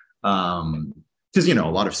stuff. Because, a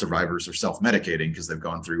lot of survivors are self-medicating because they've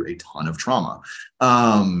gone through a ton of trauma.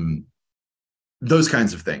 Those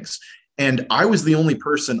kinds of things. And I was the only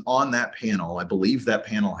person on that panel. I believe that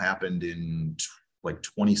panel happened in like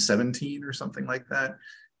 2017 or something like that.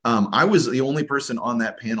 I was the only person on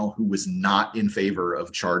that panel who was not in favor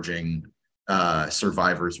of charging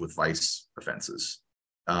survivors with vice offenses.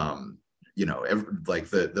 The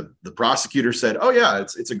prosecutor said, "Oh yeah,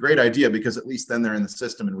 it's a great idea, because at least then they're in the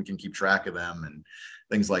system and we can keep track of them," and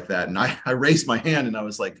things like that. And I raised my hand and I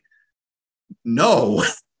was like, no,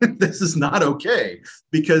 this is not okay.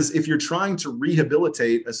 Because if you're trying to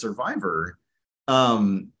rehabilitate a survivor,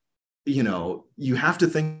 you have to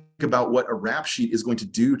think about what a rap sheet is going to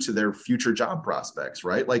do to their future job prospects,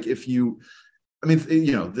 right? Like, this is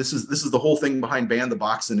the whole thing behind ban the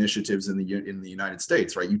box initiatives in the United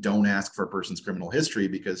States, right? You don't ask for a person's criminal history,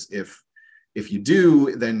 because if you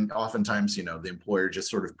do, then oftentimes, the employer just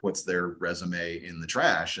sort of puts their resume in the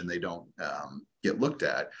trash and they don't get looked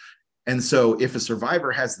at. And so if a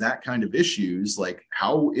survivor has that kind of issues, like,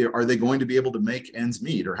 how are they going to be able to make ends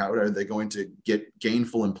meet, or how are they going to get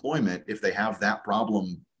gainful employment if they have that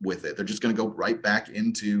problem with it? They're just going to go right back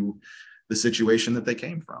into the situation that they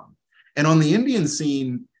came from. And on the Indian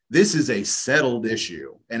scene, this is a settled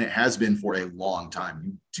issue, and it has been for a long time.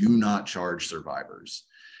 You do not charge survivors.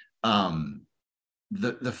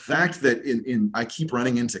 the fact that I keep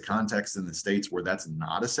running into contexts in the States where that's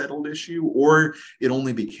not a settled issue, or it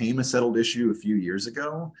only became a settled issue a few years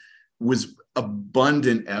ago, was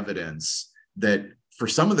abundant evidence that for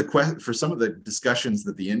some of the discussions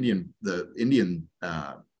that the Indian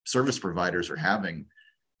service providers are having,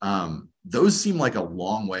 those seem like a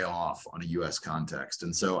long way off on a U.S. context.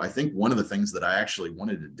 And so I think one of the things that I actually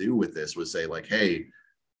wanted to do with this was say, like, hey,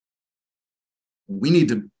 we need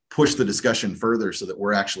to push the discussion further so that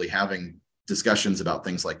we're actually having discussions about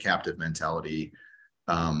things like captive mentality.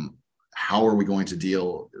 How are we going to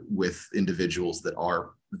deal with individuals that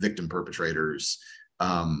are victim perpetrators?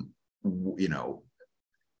 You know,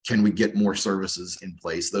 can we get more services in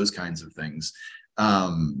place? Those kinds of things.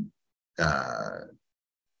 Because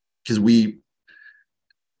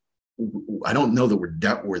I don't know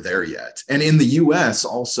that we're there yet. And in the US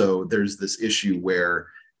also, there's this issue where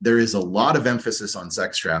there is a lot of emphasis on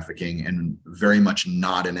sex trafficking and very much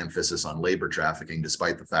not an emphasis on labor trafficking,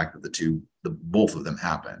 despite the fact that both of them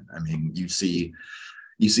happen. I mean, you see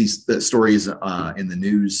the stories in the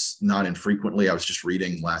news not infrequently. I was just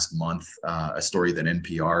reading last month a story that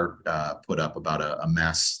NPR put up about a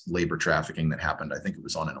mass labor trafficking that happened. I think it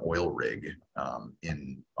was on an oil rig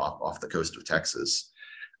off the coast of Texas.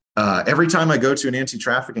 Every time I go to an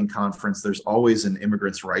anti-trafficking conference, there's always an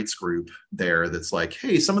immigrants' rights group there that's like,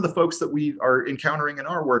 hey, some of the folks that we are encountering in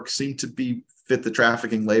our work seem to fit the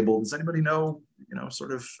trafficking label. Does anybody know,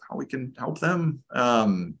 sort of how we can help them?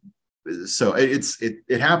 So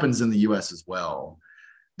it happens in the US as well,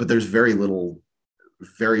 but there's very little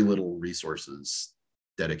resources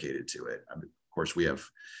dedicated to it. I mean, of course, we have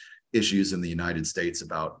issues in the United States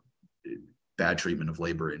about bad treatment of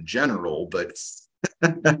labor in general, but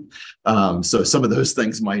so some of those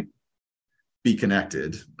things might be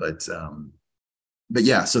connected, but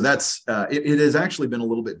yeah, so that's it has actually been a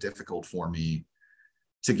little bit difficult for me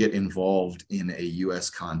to get involved in a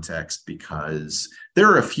US context because there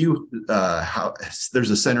are a few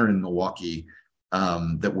there's a center in Milwaukee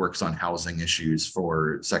that works on housing issues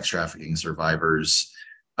for sex trafficking survivors.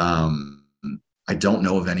 I don't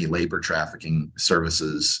know of any labor trafficking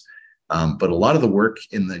services. But a lot of the work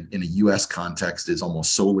in a U.S. context is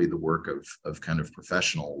almost solely the work of kind of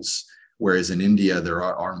professionals, whereas in India there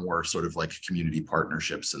are more sort of like community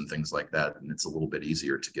partnerships and things like that, and it's a little bit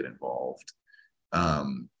easier to get involved.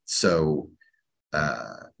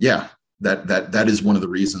 Yeah, that is one of the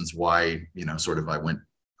reasons why sort of I went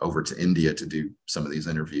over to India to do some of these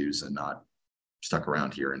interviews and not stuck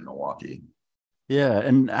around here in Milwaukee. Yeah,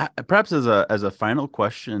 and perhaps as a final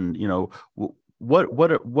question,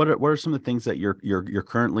 what are some of the things that you're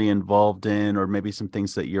currently involved in, or maybe some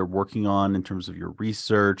things that you're working on in terms of your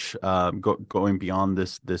research, going beyond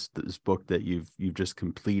this book that you've just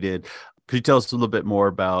completed? Could you tell us a little bit more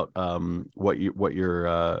about what you're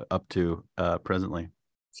up to presently?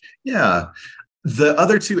 Yeah. The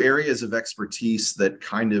other two areas of expertise that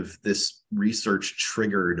kind of this research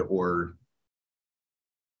triggered, or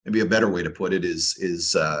maybe a better way to put it, is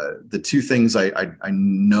the two things I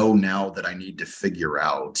know now that I need to figure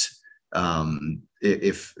out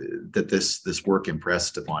if that this work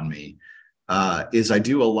impressed upon me, is I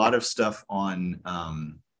do a lot of stuff on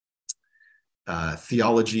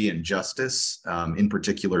theology and justice, in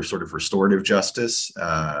particular sort of restorative justice.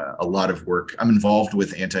 A lot of work. I'm involved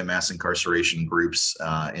with anti-mass incarceration groups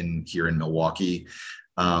here in Milwaukee,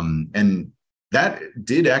 and that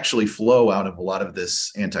did actually flow out of a lot of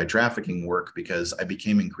this anti-trafficking work, because I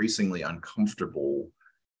became increasingly uncomfortable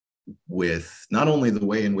with not only the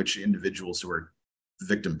way in which individuals who are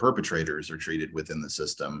victim perpetrators are treated within the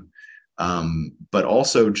system, but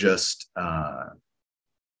also just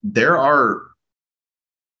there are,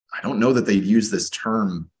 I don't know that they'd use this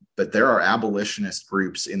term, but there are abolitionist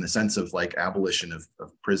groups in the sense of like abolition of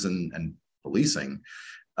prison and policing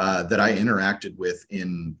that I interacted with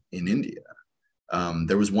in India.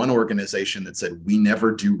 There was one organization that said, we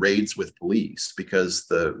never do raids with police because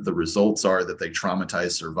the results are that they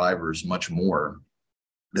traumatize survivors much more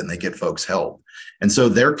than they get folks help. And so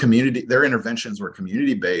their interventions were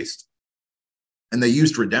community-based, and they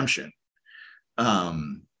used redemption.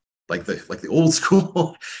 Like the old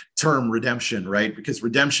school term redemption, right? Because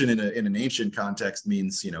redemption in an ancient context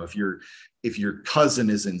means, if your cousin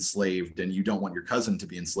is enslaved and you don't want your cousin to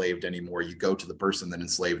be enslaved anymore, you go to the person that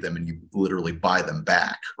enslaved them and you literally buy them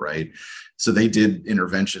back, right? So they did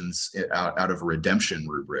interventions out of a redemption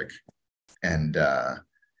rubric. And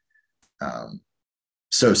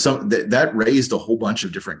so that raised a whole bunch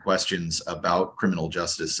of different questions about criminal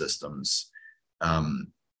justice systems.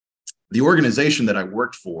 The organization that I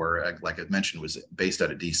worked for, like I mentioned, was based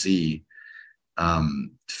out of DC.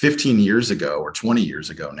 15 years ago or 20 years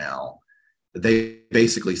ago now, they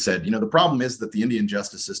basically said, the problem is that the Indian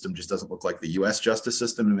justice system just doesn't look like the US justice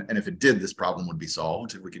system. And if it did, this problem would be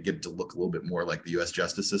solved if we could get it to look a little bit more like the US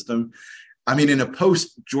justice system. I mean, in a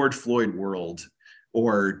post George Floyd world,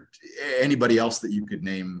 or anybody else that you could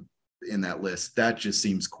name in that list, that just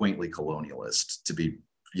seems quaintly colonialist, to be,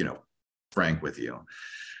 frank with you.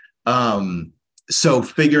 So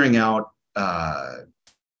figuring out,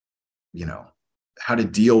 how to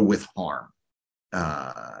deal with harm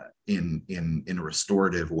in a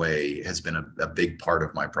restorative way has been a big part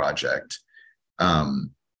of my project,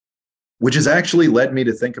 which has actually led me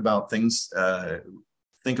to think about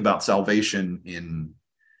salvation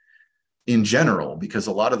in general, because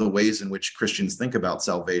a lot of the ways in which Christians think about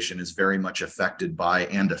salvation is very much affected by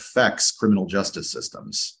and affects criminal justice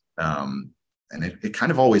systems. And it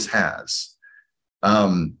kind of always has.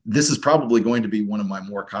 This is probably going to be one of my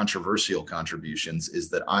more controversial contributions, is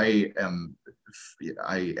that I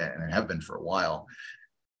have been for a while,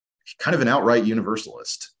 kind of an outright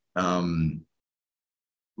universalist,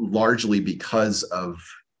 largely because of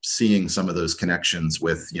seeing some of those connections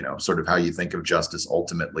with, sort of how you think of justice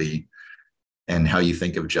ultimately, and how you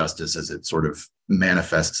think of justice as it sort of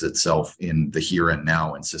manifests itself in the here and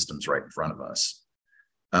now and systems right in front of us.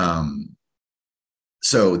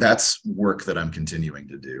 So that's work that I'm continuing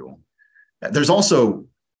to do. There's also,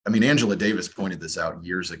 Angela Davis pointed this out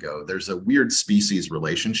years ago. There's a weird species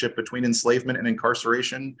relationship between enslavement and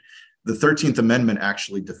incarceration. The 13th Amendment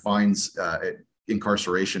actually defines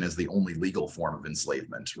incarceration as the only legal form of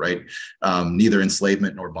enslavement, right? Neither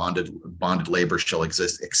enslavement nor bonded labor shall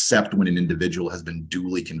exist except when an individual has been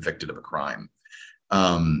duly convicted of a crime.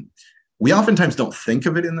 We oftentimes don't think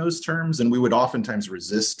of it in those terms, and we would oftentimes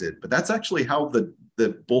resist it, but that's actually how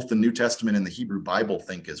both the New Testament and the Hebrew Bible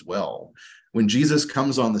think as well. When Jesus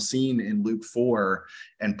comes on the scene in Luke 4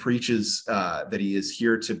 and preaches that he is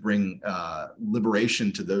here to bring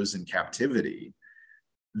liberation to those in captivity,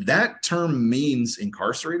 that term means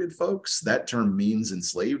incarcerated folks, that term means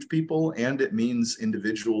enslaved people, and it means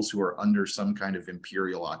individuals who are under some kind of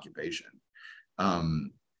imperial occupation.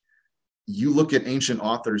 You look at ancient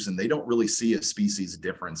authors and they don't really see a species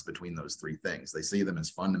difference between those three things. They see them as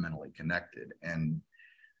fundamentally connected. And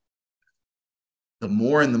the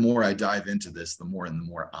more and the more I dive into this, the more and the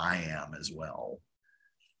more I am as well.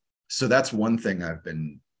 So that's one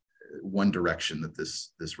direction that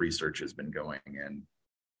this research has been going in.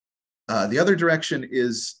 The other direction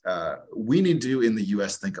is we need to, in the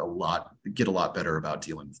US, get a lot better about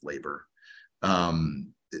dealing with labor.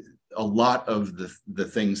 A lot of the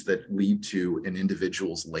things that lead to an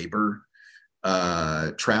individual's labor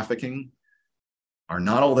trafficking are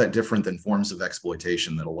not all that different than forms of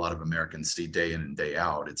exploitation that a lot of Americans see day in and day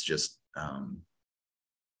out. It's just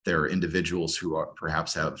there are individuals who are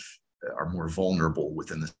more vulnerable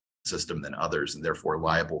within the system than others, and therefore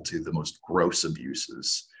liable to the most gross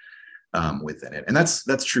abuses within it. And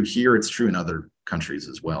that's true here. It's true in other countries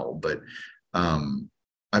as well. But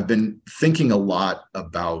I've been thinking a lot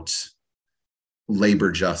about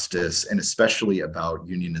labor justice, and especially about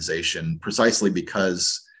unionization, precisely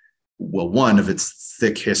because, well, one, of its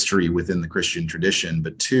thick history within the Christian tradition,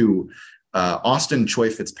 but two, Austin Choi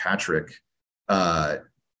Fitzpatrick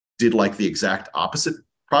did like the exact opposite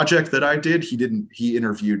project that I did. He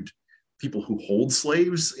interviewed people who hold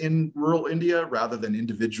slaves in rural India rather than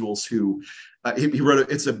individuals who he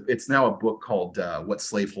wrote. It's now a book called What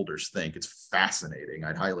Slaveholders Think. It's fascinating.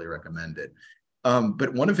 I'd highly recommend it.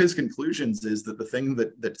 But one of his conclusions is that the thing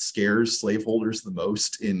that scares slaveholders the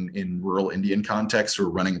most in rural Indian contexts, who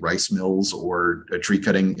are running rice mills or tree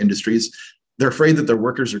cutting industries, they're afraid that their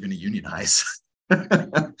workers are going to unionize.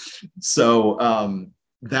 So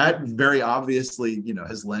that very obviously,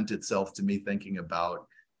 has lent itself to me thinking about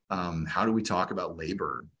how do we talk about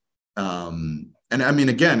labor? And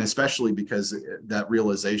again, especially because that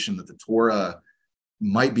realization that the Torah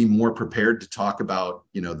might be more prepared to talk about,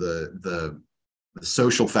 the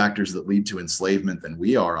social factors that lead to enslavement than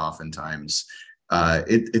we are oftentimes.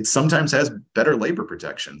 It sometimes has better labor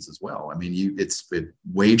protections as well.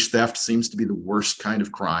 Wage theft seems to be the worst kind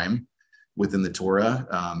of crime within the Torah.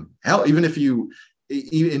 Hell,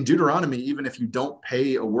 in Deuteronomy, even if you don't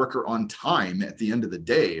pay a worker on time at the end of the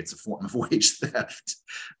day, it's a form of wage theft.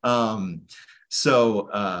 And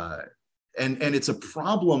it's a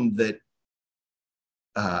problem that,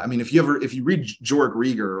 if you read Jorg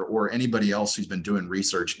Rieger or anybody else who's been doing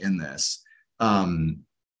research in this,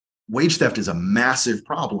 wage theft is a massive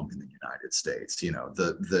problem in the United States.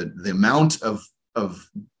 The amount of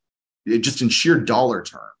just in sheer dollar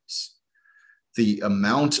terms, the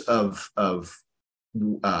amount of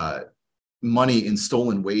money in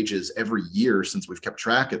stolen wages every year since we've kept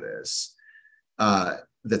track of this,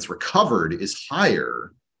 that's recovered is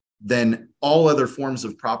higher than all other forms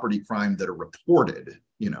of property crime that are reported.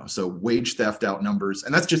 So wage theft outnumbers,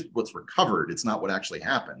 and that's just what's recovered. It's not what actually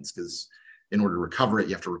happens, because in order to recover it,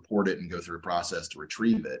 you have to report it and go through a process to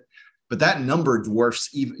retrieve it. But that number dwarfs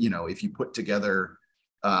even, if you put together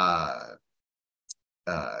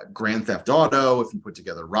grand theft auto, if you put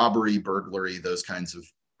together robbery, burglary, those kinds of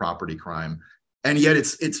property crime. And yet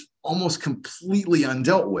it's almost completely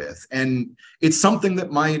undealt with. And it's something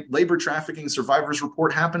that my labor trafficking survivors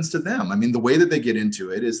report happens to them. I mean, the way that they get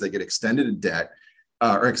into it is they get extended a debt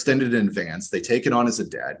or extended in advance. They take it on as a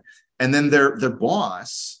debt. And then their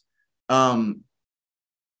boss finds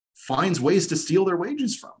ways to steal their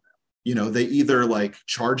wages from them. They either like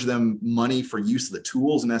charge them money for use of the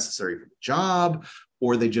tools necessary for the job,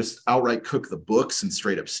 or they just outright cook the books and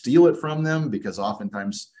straight up steal it from them, because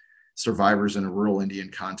oftentimes survivors in a rural Indian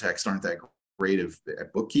context aren't that great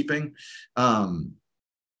at bookkeeping.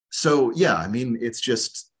 So yeah, I mean, it's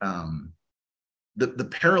just the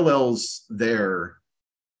parallels there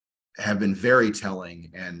have been very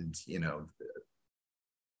telling. And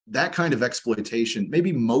that kind of exploitation,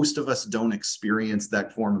 maybe most of us don't experience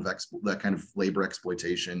that form of that kind of labor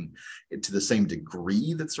exploitation to the same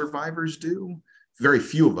degree that survivors do. Very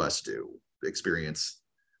few of us do experience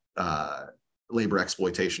labor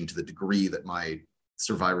exploitation to the degree that my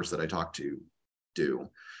survivors that I talk to do.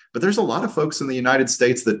 But there's a lot of folks in the United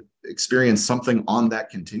States that experience something on that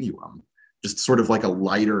continuum, just sort of like a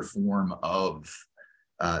lighter form of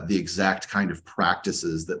the exact kind of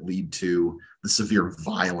practices that lead to the severe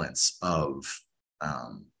violence of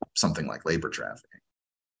something like labor trafficking.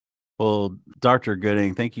 Well, Dr.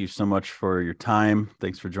 Gooding, thank you so much for your time.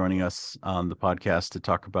 Thanks for joining us on the podcast to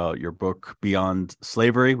talk about your book, Beyond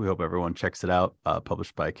Slavery. We hope everyone checks it out,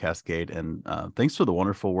 published by Cascade. And thanks for the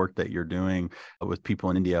wonderful work that you're doing with people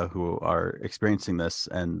in India who are experiencing this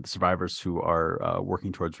and survivors who are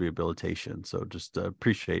working towards rehabilitation. So just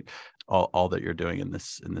appreciate all that you're doing in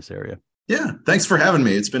this area. Yeah, thanks for having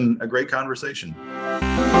me. It's been a great conversation.